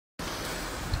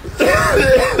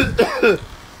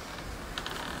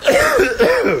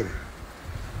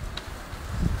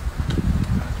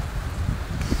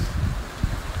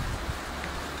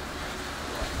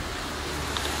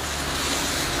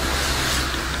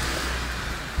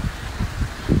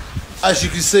As you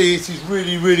can see, it is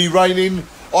really, really raining.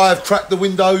 I have cracked the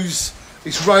windows.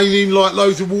 It's raining like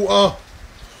loads of water.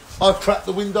 I've cracked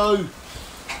the window.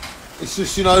 It's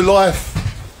just, you know,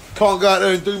 life. Can't go out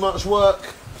there and do much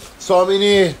work. So I'm in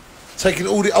here, taking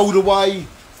all the old away.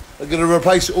 I'm going to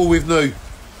replace it all with new.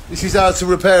 This is how to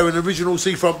repair an original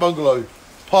seafront bungalow.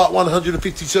 Part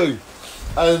 152.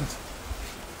 And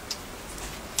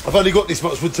I've only got this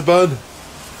much wood to burn.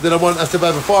 Then I won't have to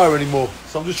have a fire anymore.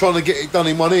 So I'm just trying to get it done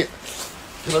in one hit.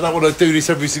 Because I don't want to do this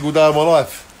every single day of my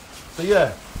life. So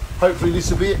yeah, hopefully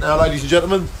this will be it now, ladies and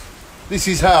gentlemen. This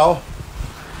is how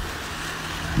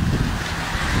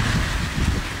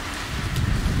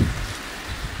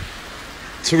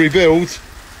to rebuild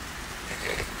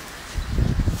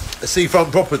a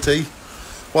seafront property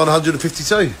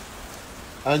 152.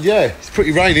 And yeah, it's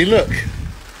pretty rainy, look.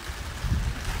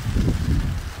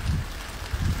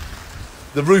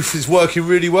 The roof is working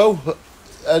really well,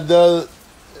 and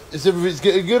everything's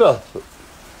getting gooder.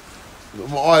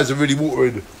 My eyes are really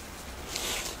watering.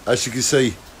 As you can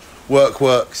see,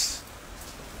 works.